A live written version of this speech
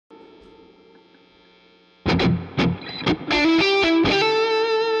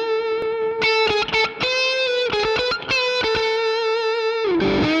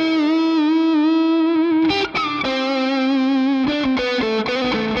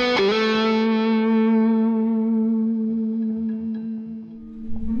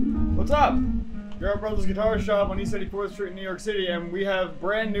What's up? You're at Brothers Guitar Shop on East 84th Street in New York City, and we have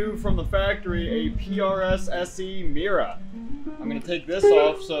brand new from the factory a PRS SE Mira. I'm gonna take this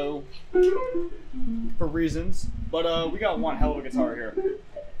off for reasons, but we got one hell of a guitar here.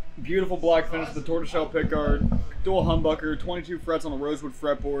 Beautiful black finish with the tortoiseshell pickguard, dual humbucker, 22 frets on a rosewood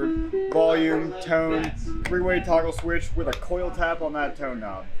fretboard, volume, tone, 3-way toggle switch with a coil tap on that tone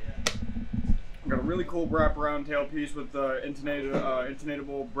knob. Got a really cool wraparound tailpiece with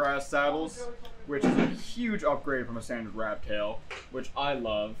intonatable brass saddles, which is a huge upgrade from a standard wrap tail, which I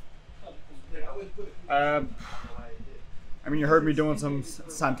love. I mean, you heard me doing some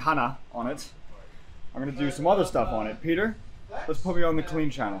Santana on it. I'm gonna do some other stuff on it. Peter, let's put me on the clean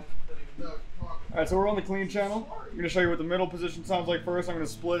channel. Alright, so we're on the clean channel. I'm gonna show you what the middle position sounds like first. I'm gonna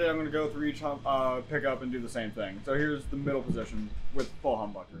split it. I'm gonna go through each pickup and do the same thing. So here's the middle position with full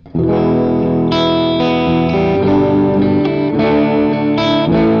humbucker.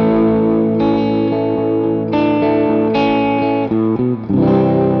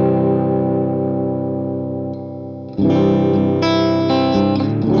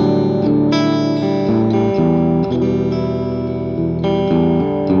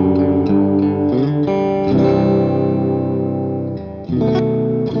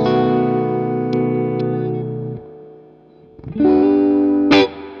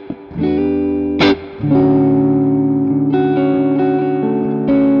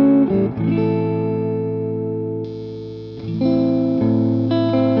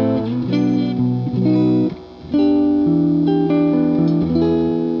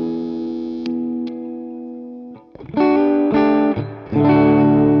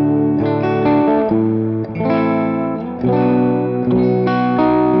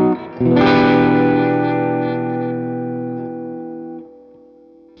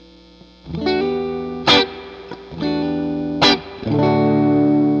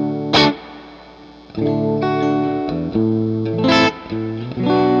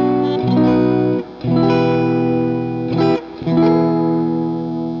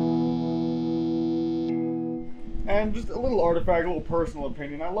 And just a little artifact, a little personal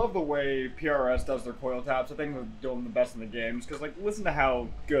opinion. I love the way PRS does their coil taps. I think they're doing the best in the games. Because, like, listen to how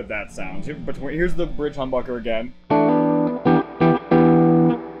good that sounds. Here's the bridge humbucker again.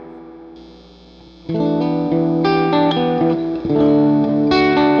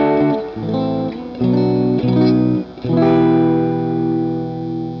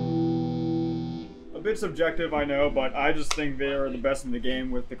 A bit subjective, I know, but I just think they are the best in the game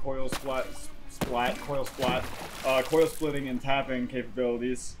with the coil splitting and tapping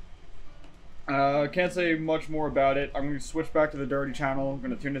capabilities. Can't say much more about it. I'm going to switch back to the dirty channel. I'm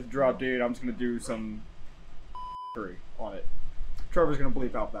going to tune it to drop D. I'm just going to do some on it. Trevor's going to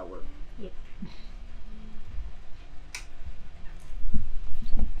bleep out that word. Yep.